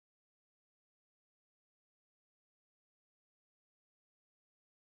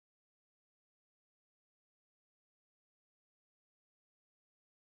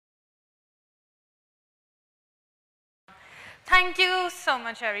Thank you so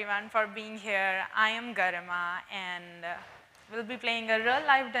much, everyone, for being here. I am Garima, and we'll be playing a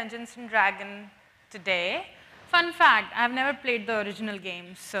real-life Dungeons & Dragons today. Fun fact, I've never played the original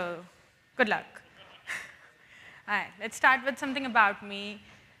game, so good luck. All right, let's start with something about me.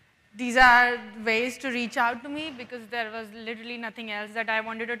 These are ways to reach out to me because there was literally nothing else that I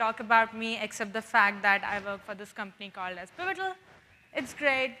wanted to talk about me except the fact that I work for this company called as Pivotal. It's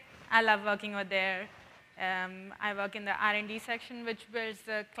great. I love working over there. I work in the R&D section, which builds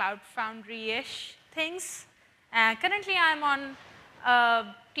the Cloud Foundry-ish things. Currently, I'm on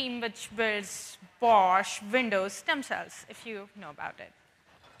a team which builds Bosch Windows stem cells, if you know about it.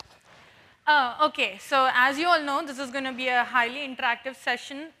 OK, so as you all know, this is going to be a highly interactive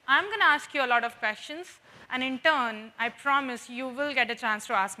session. I'm going to ask you a lot of questions. And in turn, I promise you will get a chance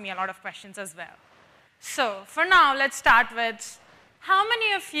to ask me a lot of questions as well. So for now, let's start with how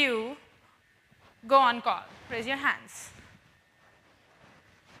many of you go on call? Raise your hands.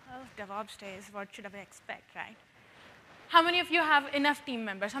 Oh, DevOps days, what should I expect, right? How many of you have enough team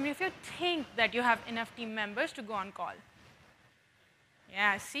members? How many of you think that you have enough team members to go on call?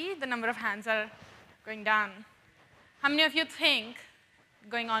 Yeah, see, the number of hands are going down. How many of you think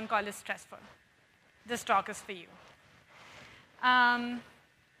going on call is stressful? This talk is for you. Onboarding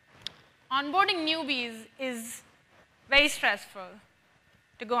newbies is very stressful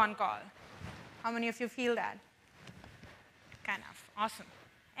to go on call. How many of you feel that? Kind of. Awesome.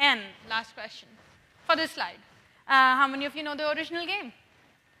 And last question for this slide. How many of you know the original game?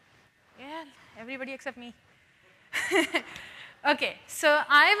 Yeah, everybody except me. OK, so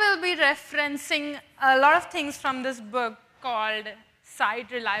I will be referencing a lot of things from this book called Site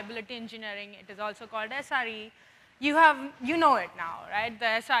Reliability Engineering. It is also called SRE. You know it now, right?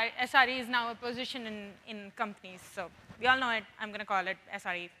 The SRE is now a position in companies. So we all know it. I'm going to call it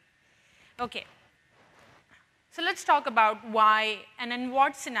SRE. OK. So let's talk about why and in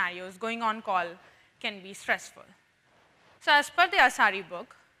what scenarios going on call can be stressful. So as per the SRE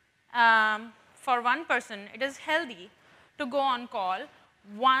book, for one person, it is healthy to go on call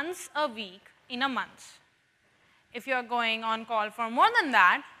once a week in a month. If you're going on call for more than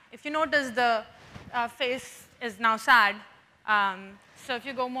that, if you notice the face is now sad, so if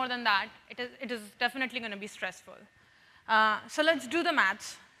you go more than that, it is definitely going to be stressful. So let's do the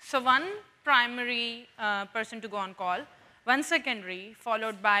maths. So one primary person to go on call, one secondary,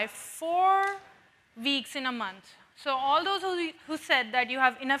 followed by 4 weeks in a month. So all those who said that you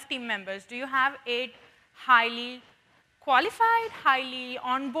have enough team members, do you have 8 highly qualified, highly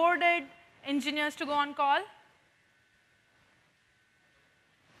onboarded engineers to go on call?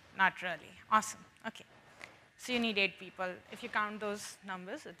 Not really. Awesome. OK. So you need 8 people. If you count those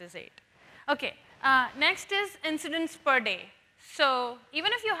numbers, it is 8. OK. Next is incidents per day. So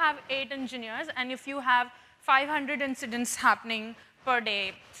even if you have 8 engineers, and if you have 500 incidents happening per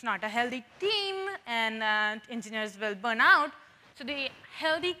day, it's not a healthy team, and engineers will burn out. So the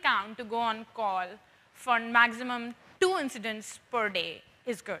healthy count to go on call for maximum 2 incidents per day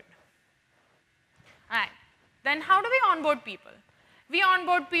is good. All right. Then how do we onboard people? We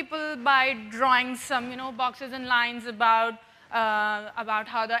onboard people by drawing some boxes and lines about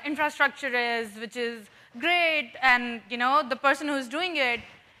how the infrastructure is, which is great, and the person who's doing it,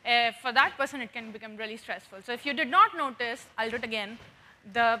 for that person, it can become really stressful. So if you did not notice, I'll do it again.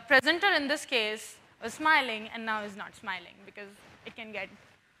 The presenter in this case was smiling, and now is not smiling, because it can get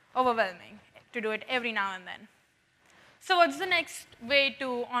overwhelming to do it every now and then. So what's the next way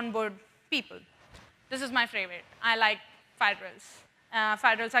to onboard people? This is my favorite. I like fire drills.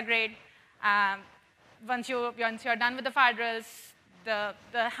 Fire drills are great. Once you're done with the fire drills, the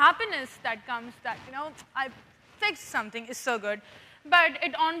happiness that comes that, I fixed something is so good. But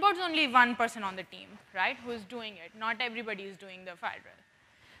it onboards only one person on the team, right, who is doing it. Not everybody is doing the fire drill.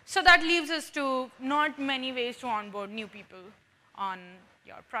 So that leaves us to not many ways to onboard new people on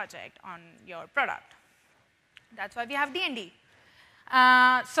your project, on your product. That's why we have D&D.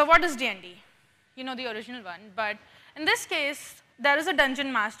 So what is D&D? You know the original one. But in this case, there is a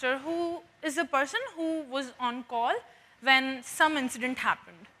dungeon master who is a person who was on call when some incident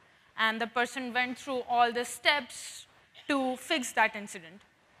happened. And the person went through all the steps to fix that incident.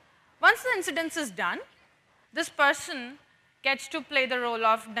 Once the incident is done, this person gets to play the role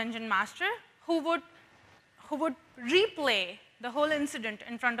of dungeon master who would replay the whole incident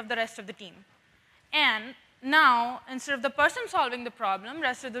in front of the rest of the team. And now, instead of the person solving the problem, the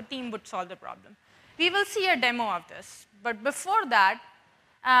rest of the team would solve the problem. We will see a demo of this. But before that,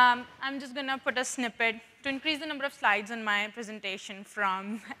 I'm just going to put a snippet to increase the number of slides in my presentation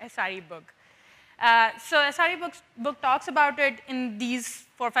from SRE book. So SRE book talks about it in these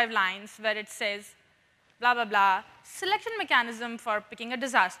 4 or 5 lines where it says, blah, blah, blah, selection mechanism for picking a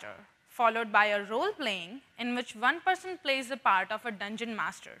disaster, followed by a role-playing in which one person plays the part of a dungeon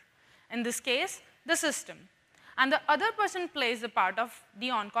master, in this case, the system, and the other person plays the part of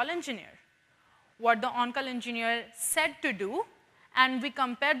the on-call engineer. What the on-call engineer said to do, and we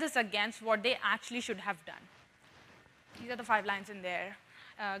compare this against what they actually should have done. These are the 5 lines in there.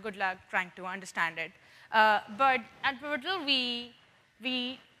 Good luck trying to understand it. But at Pivotal, we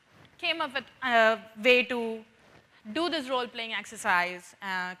came up with a way to do this role-playing exercise,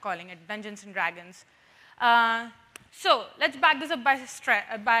 calling it Dungeons and Dragons. So let's back this up by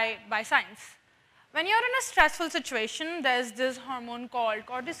science. When you're in a stressful situation, there's this hormone called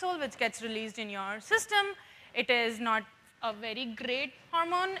cortisol, which gets released in your system. It is not a very great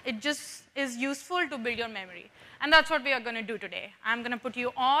hormone. It just is useful to build your memory. And that's what we are going to do today. I'm going to put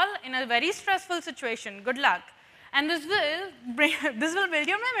you all in a very stressful situation. Good luck. And this will build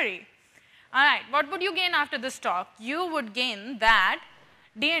your memory. All right, what would you gain after this talk? You would gain that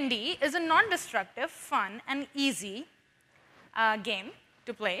D&D is a non-destructive, fun, and easy game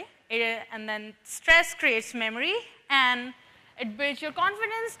to play. And then stress creates memory, and it builds your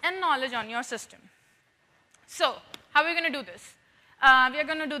confidence and knowledge on your system. So how are we going to do this? We are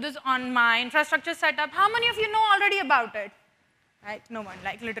going to do this on my infrastructure setup. How many of you know already about it? Right? No one.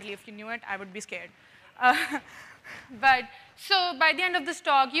 Like literally, if you knew it, I would be scared. But so by the end of this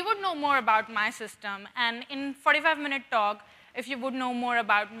talk, you would know more about my system. And in 45-minute talk, if you would know more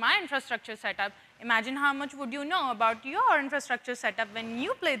about my infrastructure setup, imagine how much would you know about your infrastructure setup when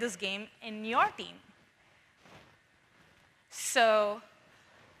you play this game in your team. So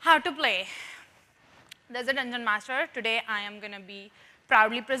how to play? There's a Dungeon Master. Today, I am going to be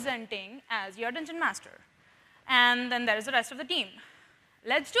proudly presenting as your Dungeon Master. And then there is the rest of the team.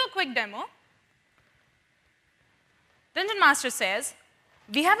 Let's do a quick demo. Dungeon Master says,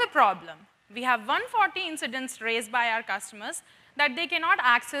 we have a problem. We have 140 incidents raised by our customers that they cannot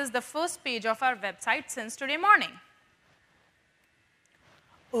access the first page of our website since today morning.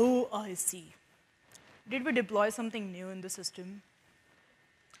 Oh, I see. Did we deploy something new in the system?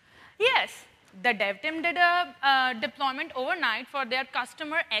 Yes. The dev team did a deployment overnight for their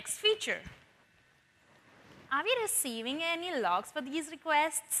customer X feature. Are we receiving any logs for these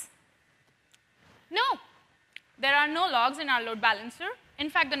requests? No. There are no logs in our load balancer. In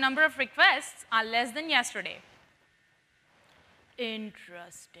fact, the number of requests are less than yesterday.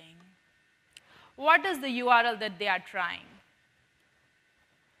 Interesting. What is the URL that they are trying?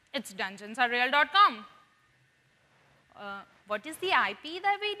 It's dungeonsarreal.com. What is the IP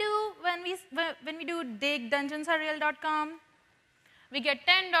that we do when we do dig dungeonsarreal.com? We get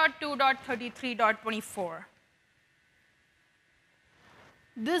 10.2.33.24.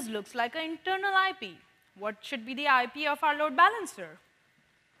 This looks like an internal IP. What should be the IP of our load balancer?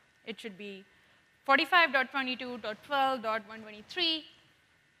 It should be 45.22.12.123.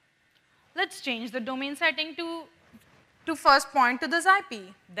 Let's change the domain setting to first point to this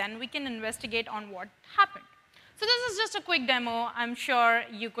IP. Then we can investigate on what happened. So this is just a quick demo. I'm sure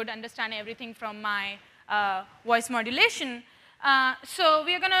you could understand everything from my voice modulation. So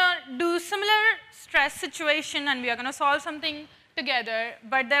we are going to do similar stress situation, and we are going to solve something together,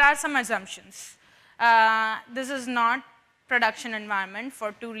 but there are some assumptions. This is not production environment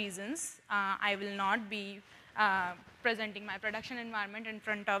for 2 reasons. I will not be presenting my production environment in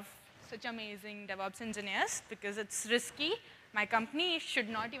front of such amazing DevOps engineers because it's risky. My company should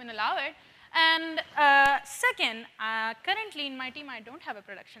not even allow it. And second, currently in my team, I don't have a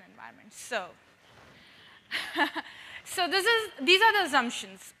production environment. So, so these are the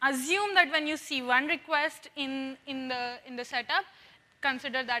assumptions. Assume that when you see one request in the setup,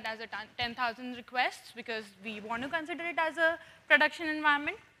 consider that as a 10,000 requests because we want to consider it as a production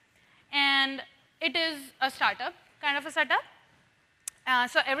environment. And it is a startup kind of a setup.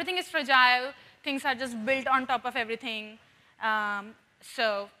 So everything is fragile. Things are just built on top of everything.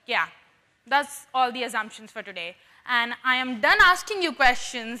 So yeah, that's all the assumptions for today. And I am done asking you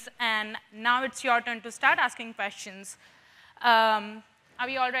questions, and now it's your turn to start asking questions. Are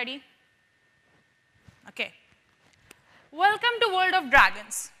we all ready? Okay. Welcome to World of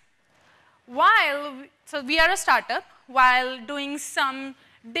Dragons. So we are a startup. While doing some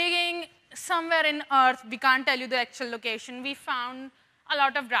digging somewhere in Earth, we can't tell you the actual location, we found a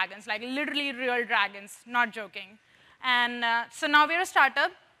lot of dragons, like literally real dragons, not joking. And so now we're a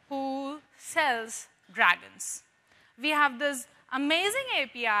startup who sells dragons. We have this amazing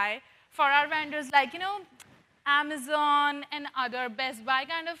API for our vendors like, Amazon and other Best Buy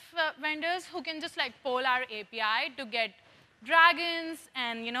kind of vendors who can just like poll our API to get dragons,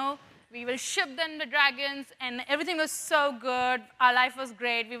 and we will ship them the dragons, and everything was so good. Our life was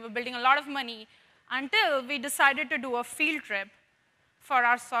great. We were building a lot of money until we decided to do a field trip for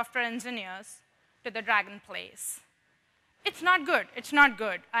our software engineers to the Dragon Place. It's not good. It's not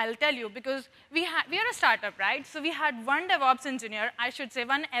good, I'll tell you, because we are a startup, right? So we had one DevOps engineer, I should say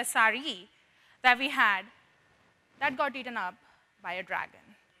one SRE that we had, that got eaten up by a dragon.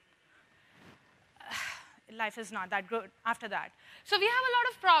 Life is not that good after that. So we have a lot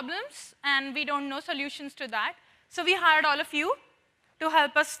of problems, and we don't know solutions to that. So we hired all of you to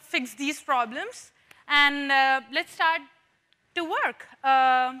help us fix these problems. And let's start to work.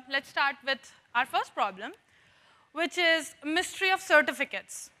 Let's start with our first problem, which is mystery of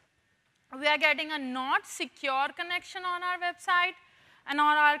certificates. We are getting a not secure connection on our website, and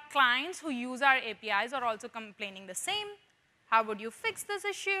all our clients who use our APIs are also complaining the same. How would you fix this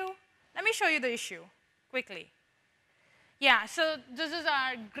issue? Let me show you the issue quickly. Yeah, so this is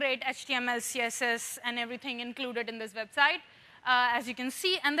our great HTML, CSS, and everything included in this website, as you can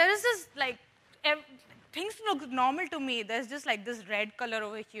see. And there is this, like, things look normal to me. There's just like this red color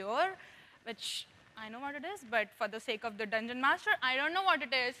over here, which I know what it is, but for the sake of the Dungeon Master, I don't know what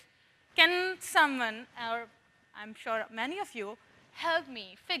it is. Can someone, or I'm sure many of you, help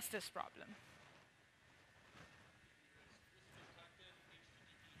me fix this problem?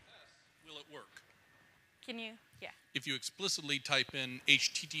 Will it work? Can you? Yeah. If you explicitly type in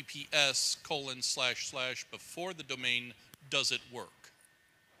https:// before the domain, does it work?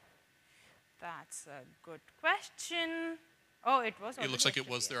 That's a good question. Oh, it was already. It looks like it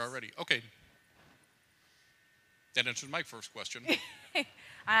was there already. Okay. That answers my first question. All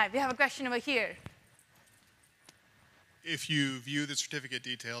right, we have a question over here. If you view the certificate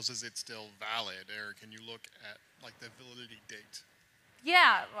details, is it still valid, or can you look at like the validity date?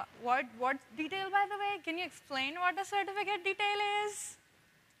 Yeah, what detail, by the way? Can you explain what a certificate detail is?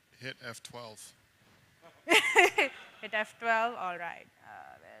 Hit F12. Hit F12, all right.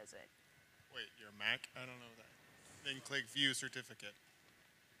 Where is it? Wait, your Mac? I don't know that. Then click View Certificate.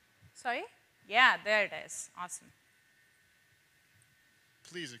 Sorry? Yeah, there it is. Awesome.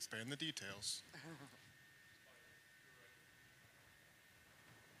 Please expand the details.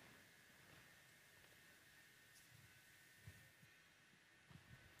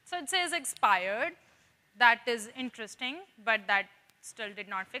 So it says expired. That is interesting, but that still did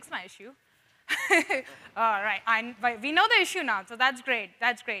not fix my issue. All right, we know the issue now, so that's great.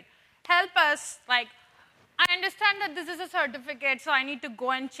 That's great. Help us, like, I understand that this is a certificate, so I need to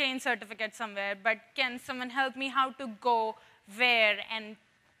go and change certificate somewhere, but can someone help me how to go where and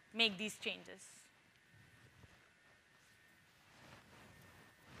make these changes?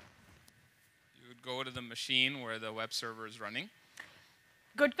 You would go to the machine where the web server is running.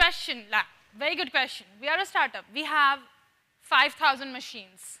 Good question, very good question. We are a startup. We have 5,000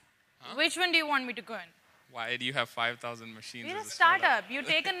 machines. Huh? Which one do you want me to go in? Why do you have 5,000 machines? We're a startup. You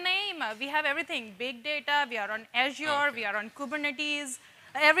take a name. We have everything. Big data. We are on Azure. Okay. We are on Kubernetes.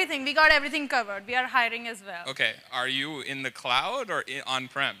 Everything. We got everything covered. We are hiring as well. Okay. Are you in the cloud or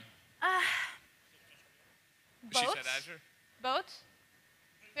on-prem? Both. She said Azure? Both.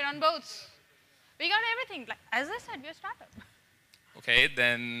 We're on both. We got everything. Like, as I said, we're a startup. Okay.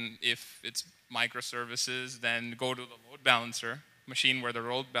 Then if it's microservices, then go to the load balancer machine where the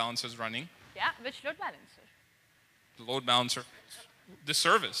load balancer is running. Yeah. Which load balancer? The load balancer. The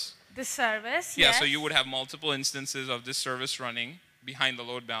service. The service, yeah, yes. So you would have multiple instances of this service running behind the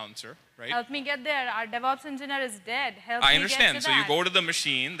load balancer, right? Help me get there. Our DevOps engineer is dead. Help I me understand. get to So you that. go to the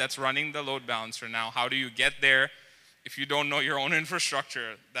machine that's running the load balancer now. How do you get there? If you don't know your own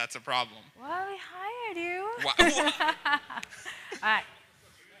infrastructure, that's a problem. Well, we hired you. Wow. All right.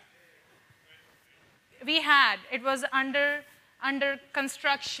 It was under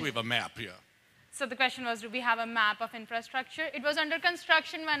construction. We have a map, yeah. So the question was, do we have a map of infrastructure? It was under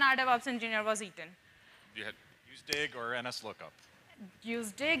construction when our DevOps engineer was eaten. You had use dig or NS lookup.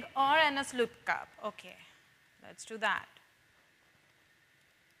 Use dig or NS lookup. Okay, let's do that.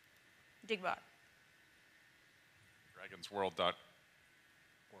 Dig what? dragonsworld.org.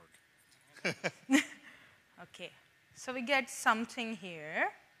 Okay, so we get something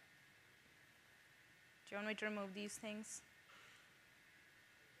here. Do you want me to remove these things?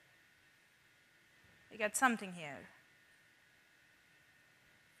 We got something here.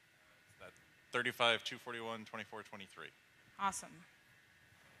 That 35, 241, 24, 23. Awesome.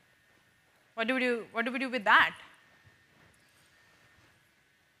 What do we do? What do we do with that?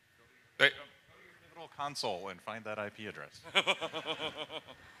 Go to your Pivotal console and find that IP address.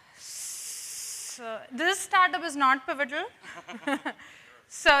 So this startup is not pivotal.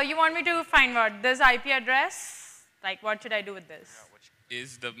 So you want me to find what? This IP address? Like, what should I do with this?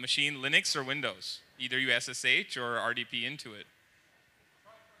 Is the machine Linux or Windows? Either you SSH or RDP into it.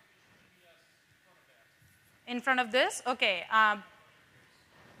 in front of this? Okay.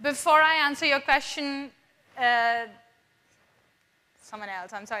 Before I answer your question, someone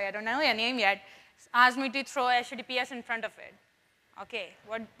else, I'm sorry, I don't know your name yet, asked me to throw HTTPS in front of it. Okay,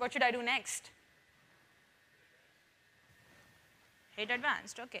 what should I do next? Hit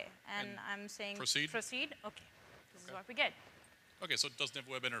advanced, okay. And I'm saying proceed? Proceed, okay. This is what we get. Okay, so it doesn't have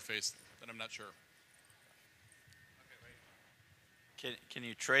a web interface, then I'm not sure. Can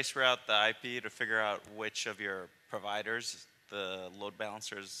you trace route the IP to figure out which of your providers the load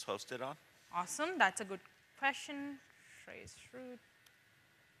balancer is hosted on? Awesome, that's a good question. Trace route.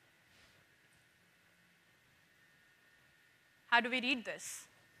 How do we read this?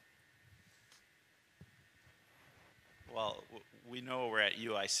 Well, we know we're at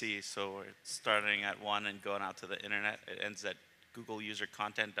UIC, so we're starting at 1 and going out to the internet. It ends at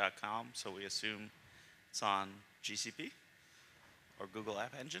googleusercontent.com, so we assume it's on GCP or Google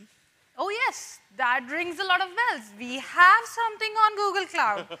App Engine. Oh yes, that rings a lot of bells. We have something on Google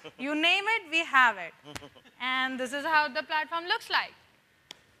Cloud. You name it, we have it. And this is how the platform looks like.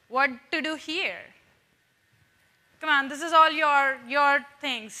 What to do here? Come on, this is all your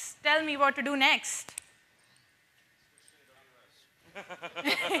things. Tell me what to do next.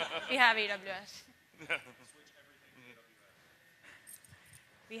 We have AWS.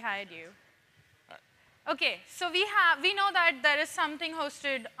 We hired you. Okay, so we know that there is something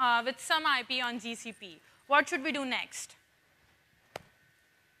hosted with some IP on GCP. What should we do next?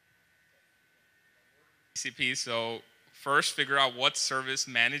 GCP, so first figure out what service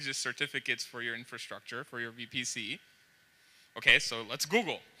manages certificates for your infrastructure, for your VPC. Okay, so let's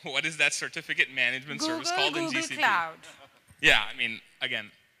Google. What is that certificate management service called in GCP? Google Cloud. Yeah, I mean,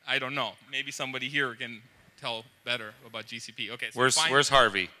 again, I don't know. Maybe somebody here can tell better about GCP. Okay, so Where's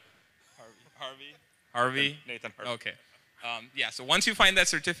Harvey? Harvey? Nathan Harvey. Okay. Yeah, so once you find that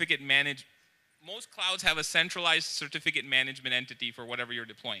certificate most clouds have a centralized certificate management entity for whatever you're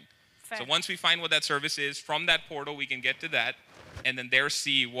deploying. Fair. So once we find what that service is, from that portal we can get to that, and then there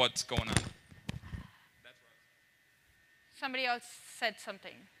see what's going on. Somebody else said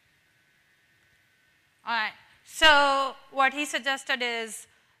something. All right. So what he suggested is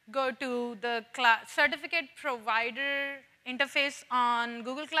go to the certificate provider interface on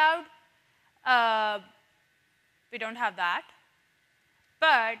Google Cloud. We don't have that.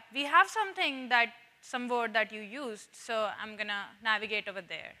 But we have some word that you used, so I'm going to navigate over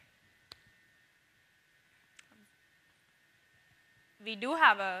there. We do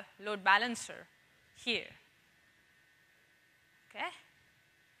have a load balancer here. Okay?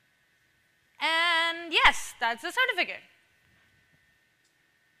 And yes, that's the certificate.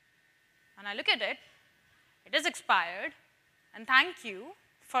 And I look at it, it is expired, and thank you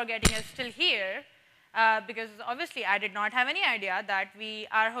for getting us still here, because obviously I did not have any idea that we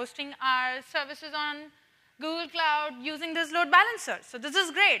are hosting our services on Google Cloud using this load balancer. So this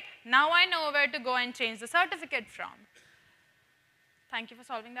is great. Now I know where to go and change the certificate from. Thank you for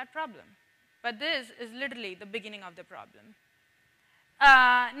solving that problem. But this is literally the beginning of the problem.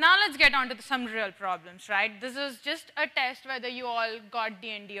 Now let's get on to some real problems, right? This is just a test whether you all got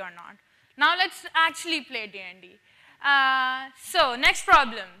D&D or not. Now let's actually play D&D. So next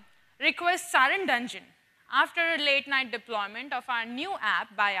problem, requests are in dungeon. After a late night deployment of our new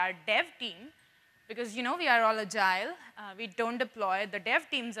app by our dev team, because you know we are all agile, we don't deploy, the dev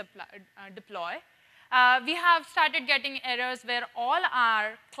teams deploy, we have started getting errors where all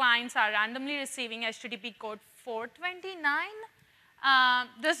our clients are randomly receiving HTTP code 429.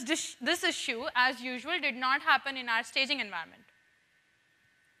 This issue, as usual, did not happen in our staging environment.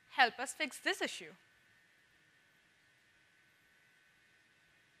 Help us fix this issue.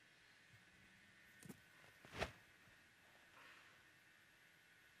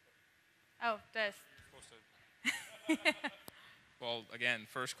 Oh, there's. Well, again,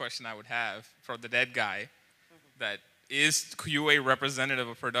 first question I would have for the dead guy, that is QA representative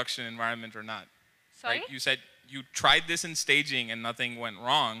of production environment or not? Sorry? Right? You said you tried this in staging and nothing went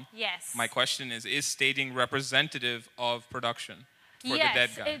wrong. Yes. My question is staging representative of production for the dead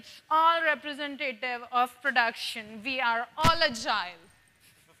guy? Yes, it's all representative of production. We are all agile.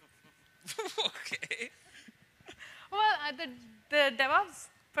 Okay. Well, the DevOps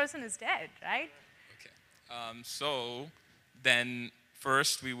person is dead, right? Okay. So then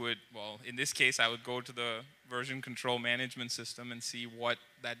first we would, well, in this case, I would go to the version control management system and see what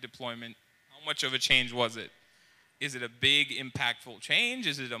that deployment, how much of a change was it? Is it a big, impactful change?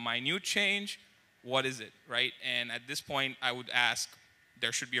 Is it a minute change? What is it, right? And at this point, I would ask,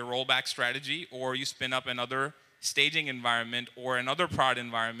 there should be a rollback strategy, or you spin up another staging environment or another prod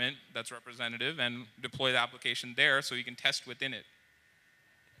environment that's representative and deploy the application there so you can test within it.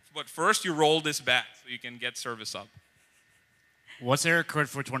 But first, you roll this back so you can get service up. What's error code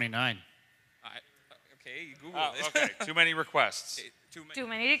for 29? Okay, Google Oh, it. okay, too many requests. Okay, Too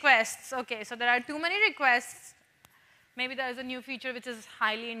many requests. Okay, so there are too many requests. Maybe there is a new feature which is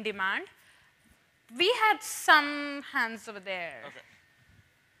highly in demand. We had some hands over there. Okay.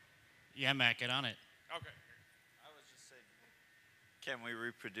 Yeah, Matt, get on it. Okay. I was just saying, can we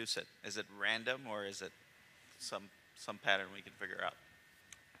reproduce it? Is it random or is it some pattern we can figure out?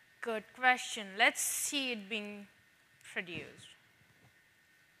 Good question. Let's see it being produced.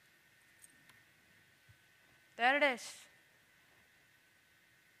 There it is.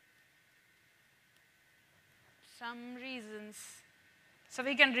 Some reasons. So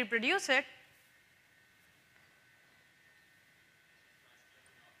we can reproduce it.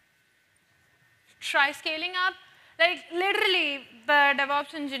 Try scaling up. Like literally, the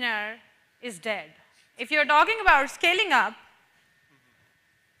DevOps engineer is dead. If you're talking about scaling up,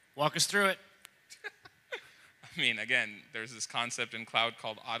 Walk us through it. I mean, again, there's this concept in cloud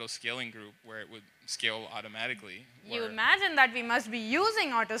called auto-scaling group where it would scale automatically. you imagine that we must be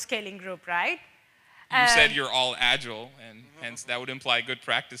using auto-scaling group, right? You said you're all agile, and hence that would imply good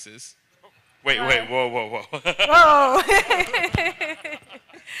practices. Wait, whoa, whoa, whoa. Whoa.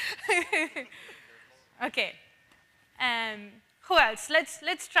 Okay. Who else?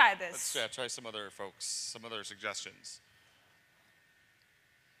 Let's try this. Let's try some other folks, some other suggestions.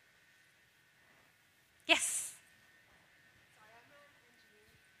 Yes.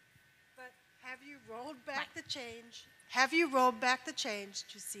 But have you rolled back the change? Have you rolled back the change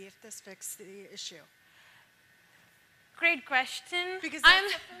to see if this fixed the issue? Great question. Because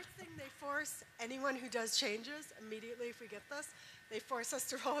that's the first thing they force anyone who does changes immediately. If we get this, they force us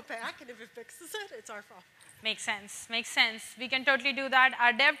to roll it back, and if it fixes it, it's our fault. Makes sense. Makes sense. We can totally do that.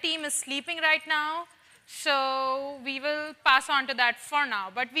 Our dev team is sleeping right now, so we will pass on to that for now.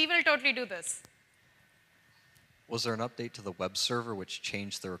 But we will totally do this. Was there an update to the web server which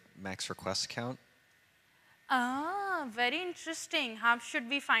changed the max request count? Ah, very interesting. How should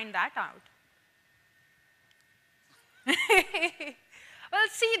we find that out? Well,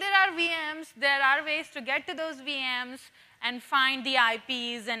 see, there are VMs. There are ways to get to those VMs and find the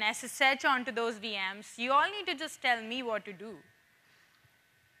IPs and SSH onto those VMs. You all need to just tell me what to do. You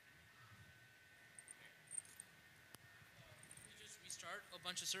just restart a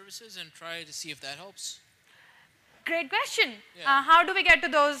bunch of services and try to see if that helps. Great question. Yeah. How do we get to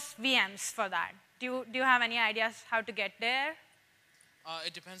those VMs for that? Do you have any ideas how to get there?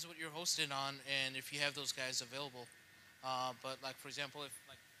 It depends what you're hosted on and if you have those guys available. But like for example,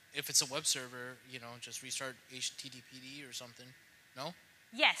 if it's a web server, just restart HTTPD or something. No?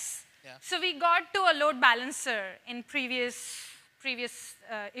 Yes. Yeah. So we got to a load balancer in previous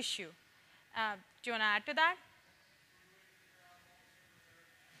issue. Do you want to add to that?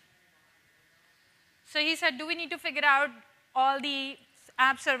 So he said, do we need to figure out all the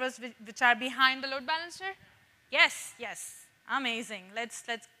app servers which are behind the load balancer? Yes, yes. Amazing. Let's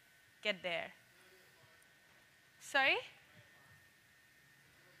get there. Sorry?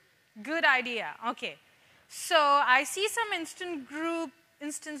 Good idea. Okay. So I see some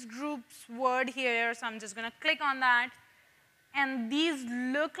instance groups word here, so I'm just going to click on that. And these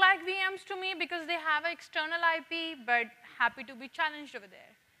look like VMs to me because they have an external IP, but happy to be challenged over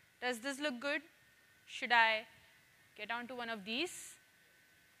there. Does this look good? Should I get onto one of these?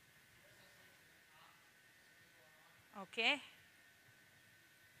 Okay.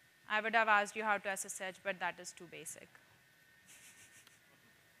 I would have asked you how to SSH, but that is too basic.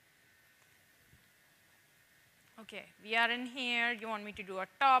 Okay, we are in here. You want me to do a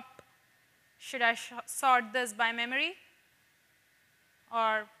top. Should I sort this by memory?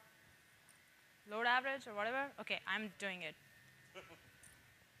 Or load average or whatever? Okay, I'm doing it.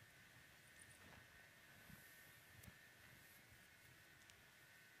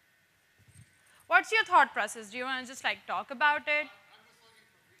 What's your thought process? Do you want to just talk about it?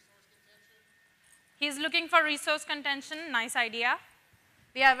 He's looking for resource contention. Nice idea.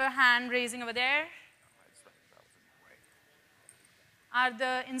 We have a hand raising over there. Are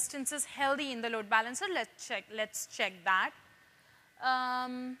the instances healthy in the load balancer? Let's check that.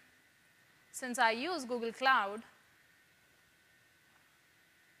 Since I use Google Cloud,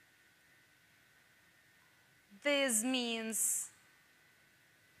 this means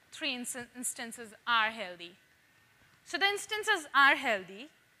 3 instances are healthy. So the instances are healthy.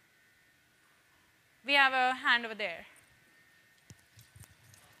 We have a hand over there.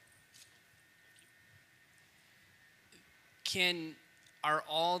 Are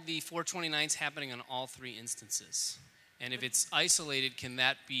all the 429s happening on all 3 instances? And if it's isolated, can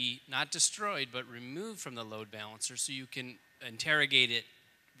that be not destroyed, but removed from the load balancer so you can interrogate it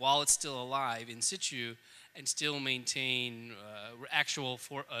while it's still alive in situ and still maintain actual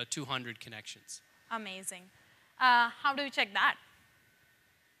 200 connections. Amazing. How do we check that?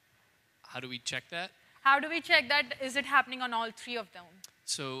 How do we check that? How do we check that? Is it happening on all 3 of them?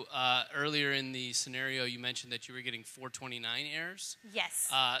 So earlier in the scenario, you mentioned that you were getting 429 errors.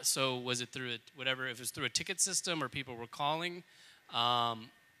 Yes. So was it through if it was through a ticket system or people were calling,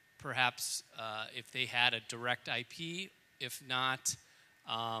 perhaps if they had a direct IP. If not,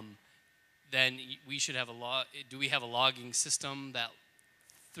 then we should have a log. Do we have a logging system that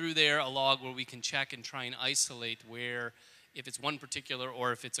through there, a log where we can check and try and isolate where, if it's one particular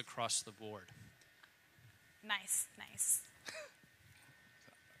or if it's across the board? Nice, nice.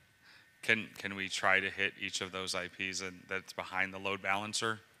 Can we try to hit each of those IPs that's behind the load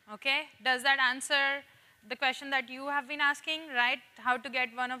balancer? Okay, does that answer the question that you have been asking, right? How to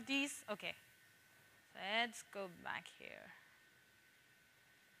get one of these? Okay, let's go back here.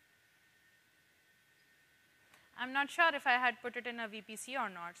 I'm not sure if I had put it in a VPC or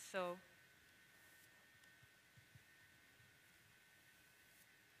not, so.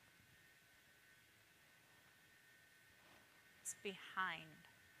 It's behind.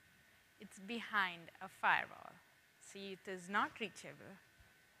 It's behind a firewall. See, it is not reachable.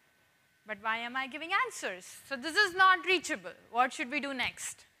 But why am I giving answers? So this is not reachable. What should we do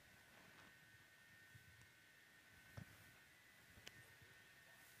next?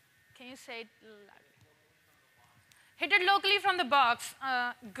 Can you say it louder? Hit it locally from the box.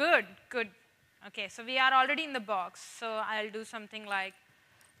 Good, good. Okay, so we are already in the box. So I'll do something like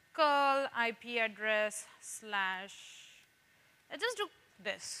curl IP address / let's just do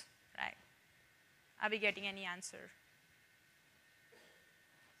this, right? Are we getting any answer?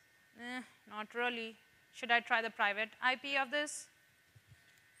 Not really. Should I try the private IP of this?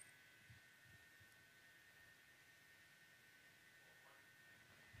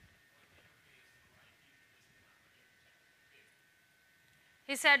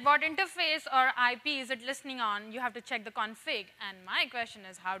 He said, what interface or IP is it listening on? You have to check the config. And my question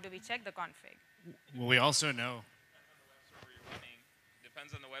is, how do we check the config? Well, we also know.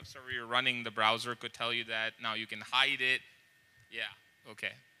 Depends on the web server you're running. The browser could tell you that. Now you can hide it. Yeah,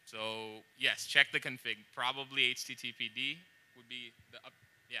 okay. So yes, check the config. Probably HTTPD would be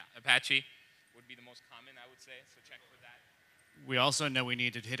Apache would be the most common, I would say. So check for that. We also know we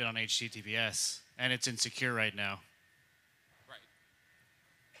need to hit it on HTTPS, and it's insecure right now. Right.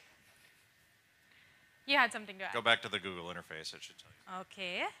 You had something to add. Go back to the Google interface. It should tell you.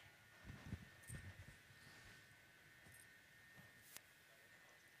 Okay.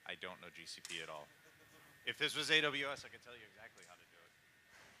 I don't know GCP at all. If this was AWS, I could tell you exactly how to do it.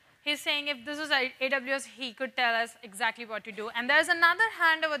 He's saying if this was AWS, he could tell us exactly what to do. And there's another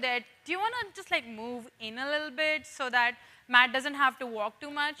hand over there. Do you want to just like move in a little bit so that Matt doesn't have to walk too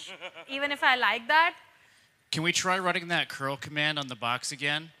much, even if I like that? Can we try running that curl command on the box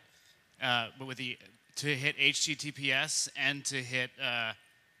again, but with to hit HTTPS and to hit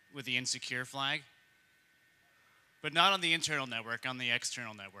with the insecure flag? But not on the internal network, on the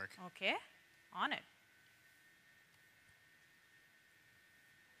external network. Okay, on it.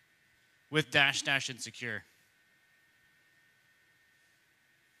 With -- insecure.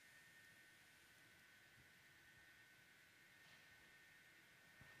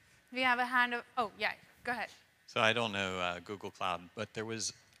 We have a hand of, oh, yeah, go ahead. So I don't know Google Cloud, but there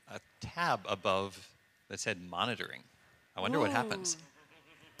was a tab above that said monitoring. I wonder what happens.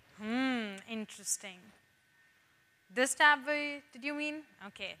 Interesting. This tab, did you mean?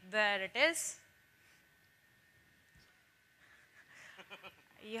 Okay, there it is.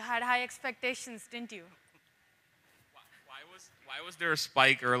 You had high expectations, didn't you? Why was there a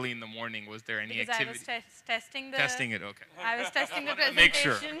spike early in the morning? Was there any because activity? I was testing the... Testing it, okay. I was testing the presentation. Make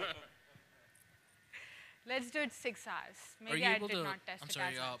sure. Let's do it 6 hours. Are Maybe you I able did to, not test I'm it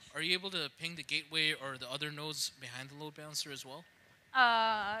sorry, as much. are you able to ping the gateway or the other nodes behind the load balancer as well?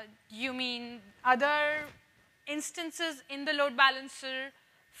 You mean other instances in the load balancer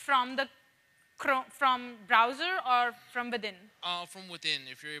from the from browser or from within? From within,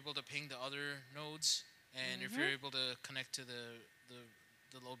 if you're able to ping the other nodes, and if you're able to connect to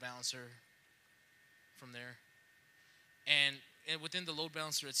the load balancer from there. And within the load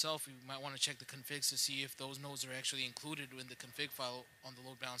balancer itself, you might want to check the configs to see if those nodes are actually included in the config file on the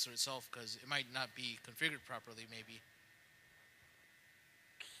load balancer itself, because it might not be configured properly, maybe.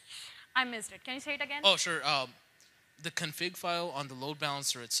 I missed it. Can you say it again? Oh, sure. The config file on the load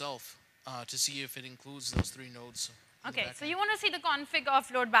balancer itself to see if it includes those 3 nodes. Okay, so you want to see the config of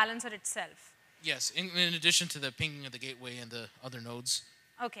load balancer itself. Yes, in addition to the pinging of the gateway and the other nodes.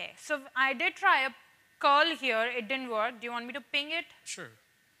 Okay, so I did try a curl here. It didn't work. Do you want me to ping it? Sure.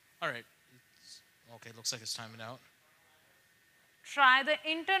 All right. Okay, looks like it's timing out. Try the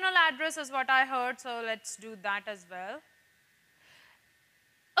internal address is what I heard, so let's do that as well.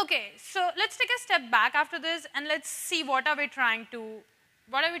 Okay, so let's take a step back after this and let's see what are we trying to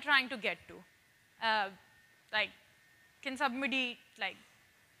get to. Like, can somebody like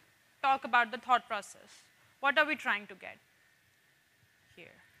talk about the thought process? What are we trying to get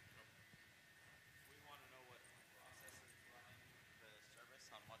here? We want to know what process is running the service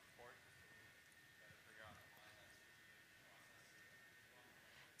on what port. Gotta figure out why that specific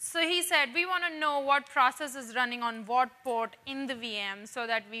process. So he said we want to know what process is running on what port in the VM so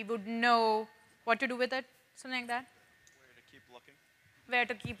that we would know what to do with it, something like that. Where to keep looking? Where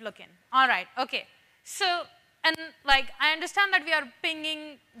to keep looking. All right, okay. So, and like I understand that we are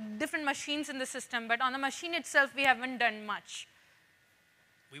pinging different machines in the system, but on the machine itself, we haven't done much.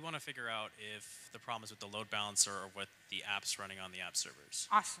 We want to figure out if the problem is with the load balancer or with the apps running on the app servers.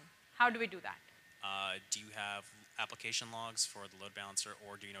 Awesome. How do we do that? Do you have application logs for the load balancer,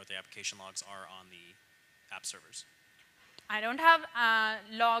 or do you know what the application logs are on the app servers? I don't have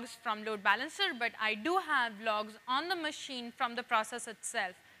logs from load balancer, but I do have logs on the machine from the process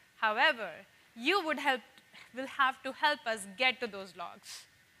itself. However, you will have to help us get to those logs,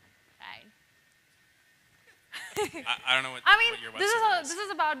 right? I don't know what, I mean, what your web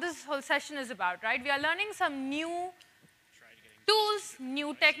this whole session is about, right? We are learning some new tools,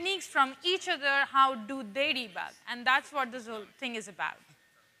 new techniques from each other. How do they debug? And that's what this whole thing is about.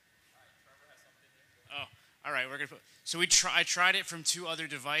 Oh, all right. We're gonna put. So I tried it from 2 other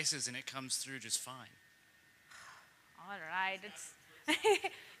devices, and it comes through just fine. All right, it's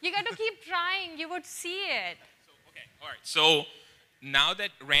you got to keep trying. You would see it. Okay, all right. So now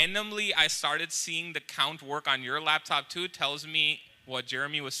that randomly I started seeing the count work on your laptop too, tells me what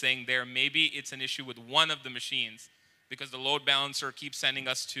Jeremy was saying there. Maybe it's an issue with one of the machines because the load balancer keeps sending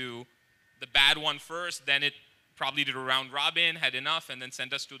us to the bad one first, then it probably did a round robin, had enough, and then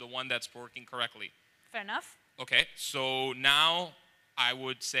sent us to the one that's working correctly. Fair enough. Okay, so now I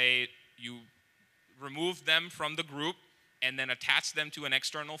would say you remove them from the group and then attach them to an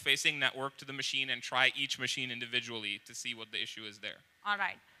external facing network to the machine and try each machine individually to see what the issue is there. All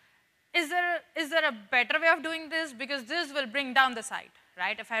right. Is there a better way of doing this? Because this will bring down the site,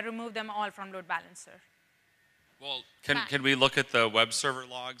 right? If I remove them all from load balancer. Well, can we look at the web server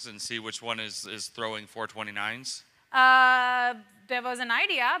logs and see which one is throwing 429s? There was an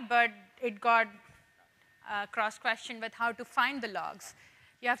idea, but it got cross-questioned with how to find the logs.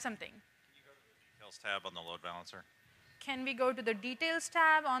 You have something. Details tab on the load balancer. Can we go to the details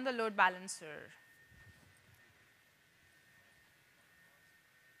tab on the load balancer?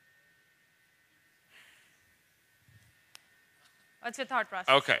 What's your thought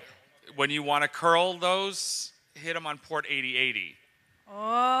process? Okay. When you want to curl those, hit them on port 8080.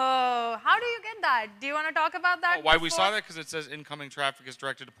 Oh, how do you get that? Do you want to talk about that? Why we saw that? Because it says incoming traffic is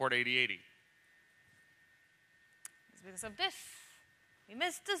directed to port 8080. It's because of this. We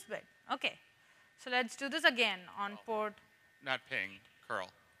missed this bit. Okay. So let's do this again on port. Not ping, curl.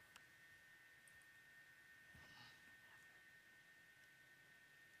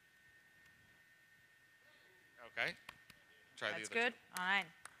 Okay. Try That's the other good. All right.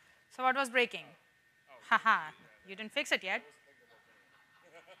 So what was breaking? Haha. You didn't fix it yet.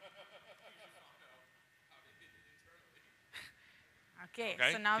 Okay.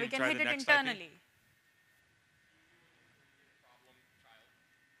 So now we can hit it internally.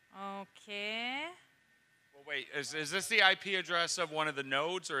 Okay. Well, wait. Is this the IP address of one of the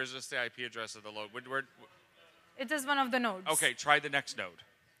nodes, or is this the IP address of the load? It is one of the nodes. Okay. Try the next node.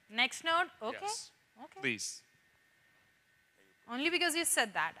 Next node? Okay. Yes. Okay. Please. Only because you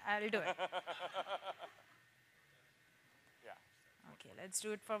said that, I'll do it. Yeah. Okay, let's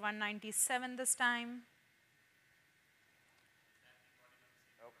do it for 197 this time.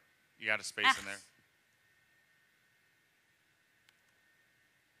 Nope. You got a space in there.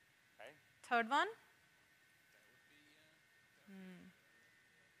 Okay. Third one.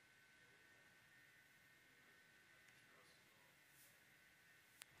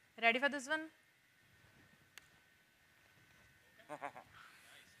 Ready for this one?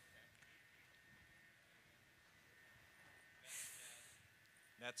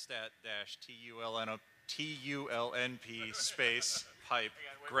 netstat-TULNP space pipe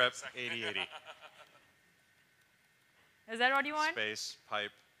grep 8080 Is that what you want? space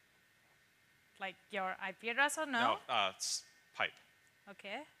pipe. Like your IP address or no? No, it's pipe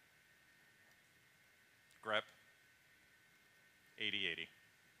Okay. grep 8080.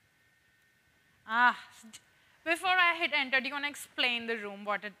 Ah, before I hit enter, do you want to explain the room,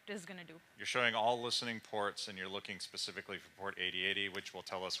 what it is going to do? You're showing all listening ports, and you're looking specifically for port 8080, which will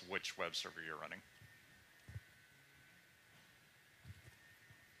tell us which web server you're running.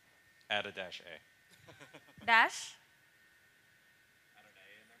 Add a dash A. Dash?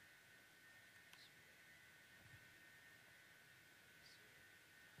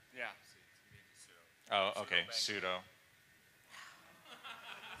 Yeah. Oh, okay, sudo.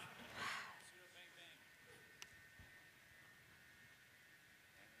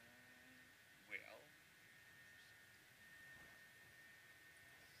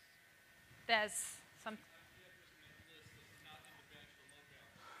 There's some.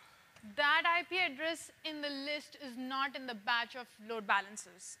 That IP address in the list is not in the batch of load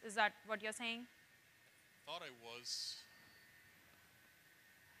balancers. Is that what you're saying? Thought I was.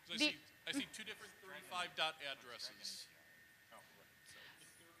 So The- I see two different 35 dot addresses.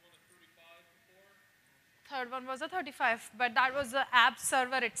 Third one was a 35, but that was the app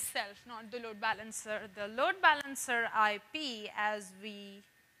server itself, not the load balancer. The load balancer IP, as we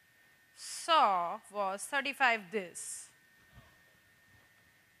saw, was 35 this.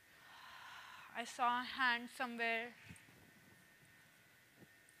 I saw a hand somewhere.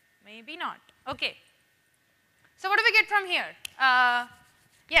 Maybe not. Okay. So what do we get from here?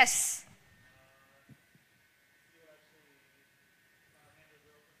 Yes.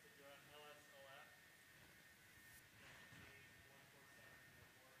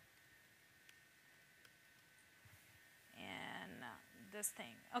 And this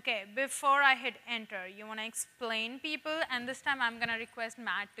thing. Okay, before I hit enter, you want to explain people, and this time I'm going to request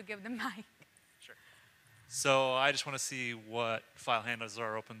Matt to give the mic. So I just want to see what file handlers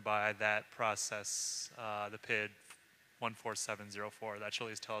are opened by that process, the PID 14704. That should at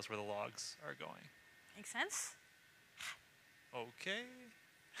least tell us where the logs are going. Makes sense? Okay.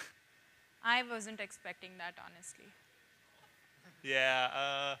 I wasn't expecting that, honestly.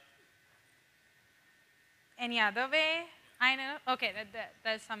 Yeah. Any other way? I know. Okay,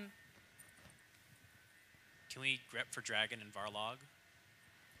 there's some. Can we grep for Dragon and varlog?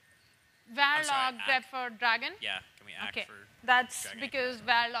 Varlog grep for Dragon? Yeah, can we act okay. for That's Dragon? because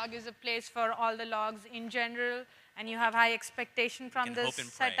Varlog is a place for all the logs in general, and you have high expectation from this hope and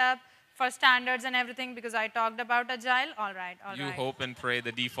pray. setup for standards and everything because I talked about Agile. All right, all right. You hope and pray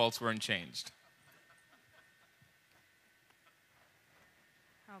the defaults weren't changed.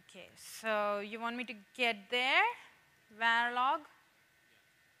 Okay, so you want me to get there? Varlog?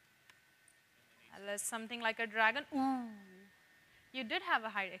 Unless something like a dragon. Ooh. You did have a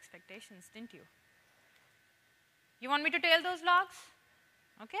high expectations, didn't you? You want me to tail those logs?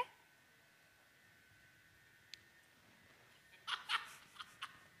 Okay.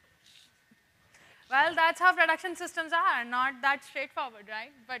 Well, that's how production systems are, not that straightforward,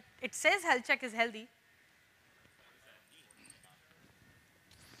 right? But it says health check is healthy.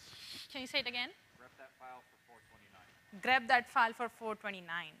 Can you say it again? Grep that file for 429. Grab that file for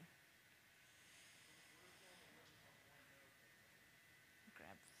 429.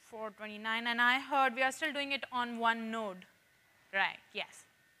 Grab 429, and I heard we are still doing it on one node. Right, yes.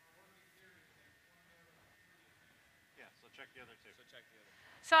 Yeah, so check the other two.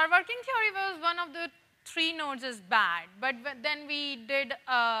 So our working theory was one of the 3 nodes is bad, but then we did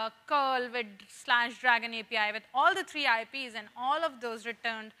a curl with /dragon API with all the 3 IPs, and all of those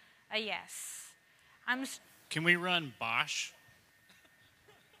returned a yes. Can we run Bosch?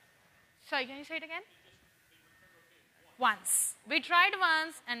 Sorry, can you say it again? Once. We tried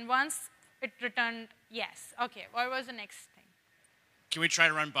once, and once it returned yes. Okay, what was the next thing? Can we try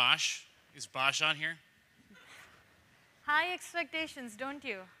to run Bosch? Is Bosch on here? High expectations, don't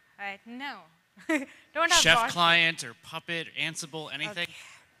you? Right, no. Don't have Chef Bosch. client or Puppet, Ansible, anything? Okay.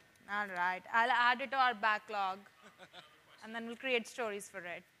 All right, I'll add it to our backlog, and then we'll create stories for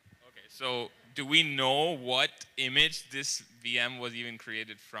it. Okay, so do we know what image this VM was even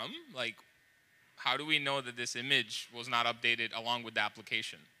created from? Like, how do we know that this image was not updated along with the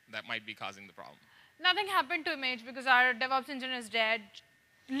application? That might be causing the problem. Nothing happened to image because our DevOps engine is dead.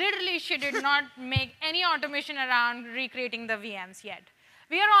 Literally, she did not make any automation around recreating the VMs yet.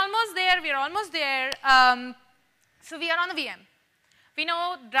 We are almost there. We are almost there. So we are on the VM. We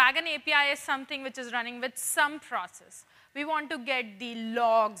know Dragon API is something which is running with some process. We want to get the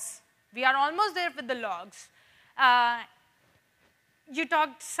logs. We are almost there with the logs. You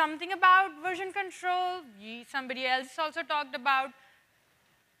talked something about version control. Somebody else also talked about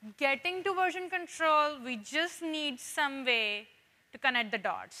getting to version control. We just need some way to connect the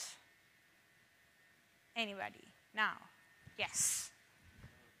dots. Anybody? Now, yes.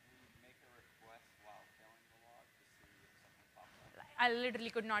 I literally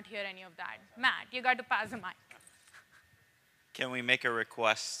could not hear any of that. Matt, you got to pass the mic. Can we make a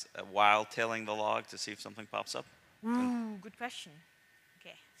request while tailing the log to see if something pops up? Ooh, good question.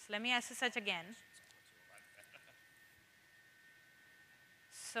 Okay, so let me SSH again.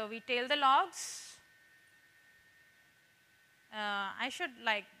 So we tail the logs. I should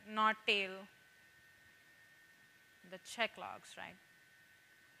like not tail the check logs, right?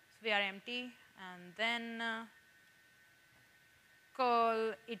 So we are empty, and then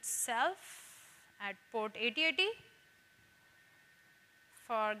call itself at port 8080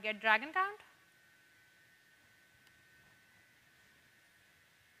 for get dragon count.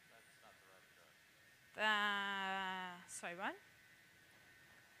 Sorry, what?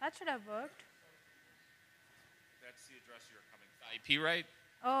 That should have worked. That's the address you're coming from. IP, right?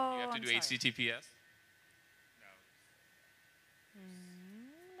 Oh, You have to I'm do sorry. HTTPS.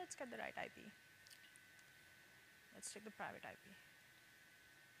 Let's get the right IP. Let's take the private IP.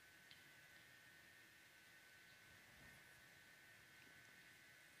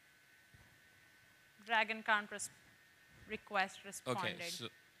 Dragon count request responded. Okay, so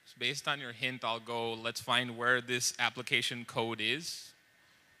based on your hint, I'll go, let's find where this application code is.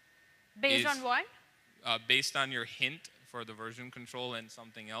 Based on what? Based on your hint for the version control and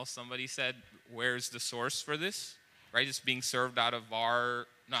something else somebody said, where's the source for this? Right, it's being served out of var,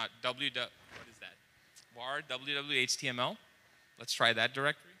 not what is that? Var www.html. Let's try that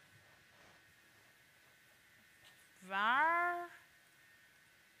directory. Var?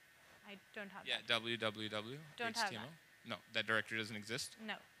 I don't have Yeah, that. www.html. Don't have that. No, that directory doesn't exist.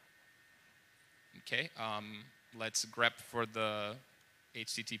 No. Okay, let's grep for the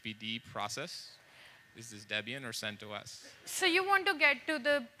HTTPD process. Is this Debian or CentOS? So you want to get to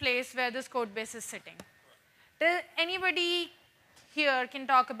the place where this code base is sitting. Does anybody here can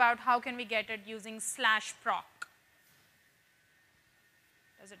talk about how can we get it using /proc?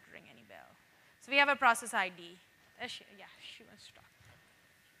 Does it ring any bell? So we have a process ID. She wants to talk.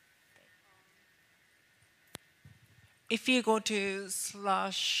 If you go to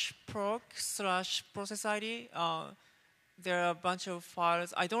 /proc/process ID, there are a bunch of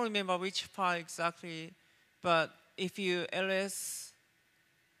files. I don't remember which file exactly, but if you ls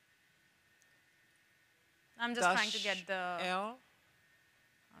I'm just trying to get the L.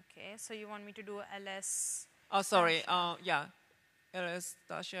 Okay, so you want me to do ls? Oh, sorry. Yeah,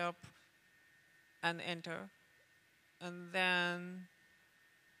 ls-l and enter, and then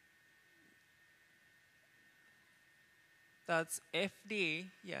that's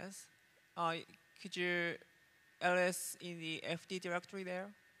fd. Yes. Could you ls in the fd directory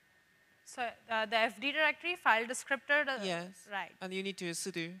there? So the fd directory file descriptor. Yes. Right. And you need to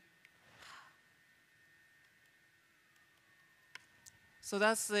sudo. So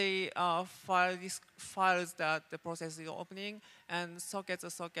that's the files that the process is opening, and sockets are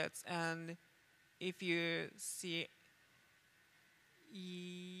sockets. And if you see,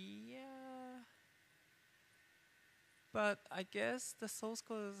 yeah, but I guess the source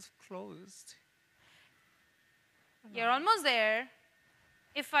code is closed. You're almost there.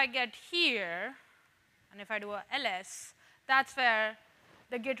 If I get here, and if I do a ls, that's where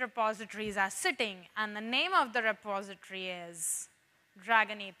the Git repositories are sitting, and the name of the repository is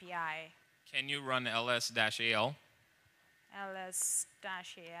Dragon API. Can you run ls-al?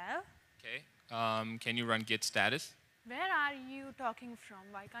 ls-al. Okay. Can you run git status? Where are you talking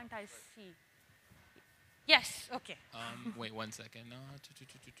from? Why can't I see? Yes, okay. Wait 1 second.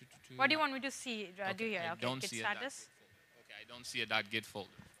 What do you want me to see? Do here? I Okay, don't git see status. Okay, I don't see a .git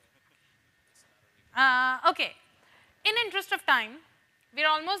folder. Okay. In interest of time, we're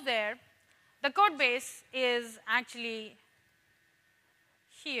almost there. The code base is actually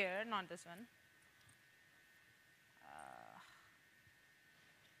here, not this one.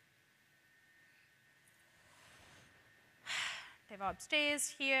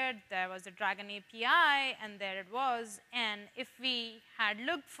 DevOpsDays here, there was a Dragon API, and there it was. And if we had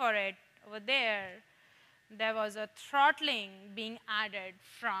looked for it over there, there was a throttling being added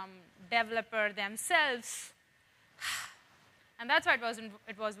from developer themselves. And that's why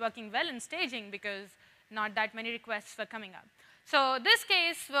it was working well in staging, because not that many requests were coming up. So this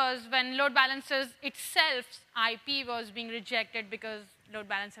case was when load balancers itself IP was being rejected because load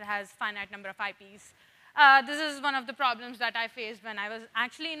balancer has finite number of IPs. This is one of the problems that I faced when I was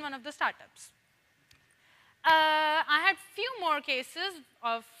actually in one of the startups. I had few more cases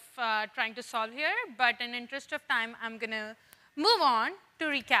of trying to solve here, but in interest of time, I'm going to move on to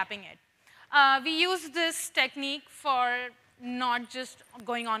recapping it. We use this technique for not just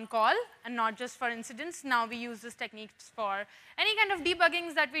going on call and not just for incidents. Now we use this technique for any kind of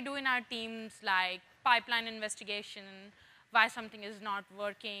debuggings that we do in our teams, like pipeline investigation, why something is not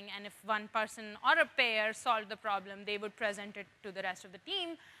working, and if one person or a pair solved the problem, they would present it to the rest of the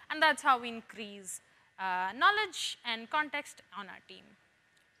team, and that's how we increase knowledge and context on our team.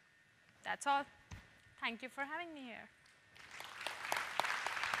 That's all. Thank you for having me here.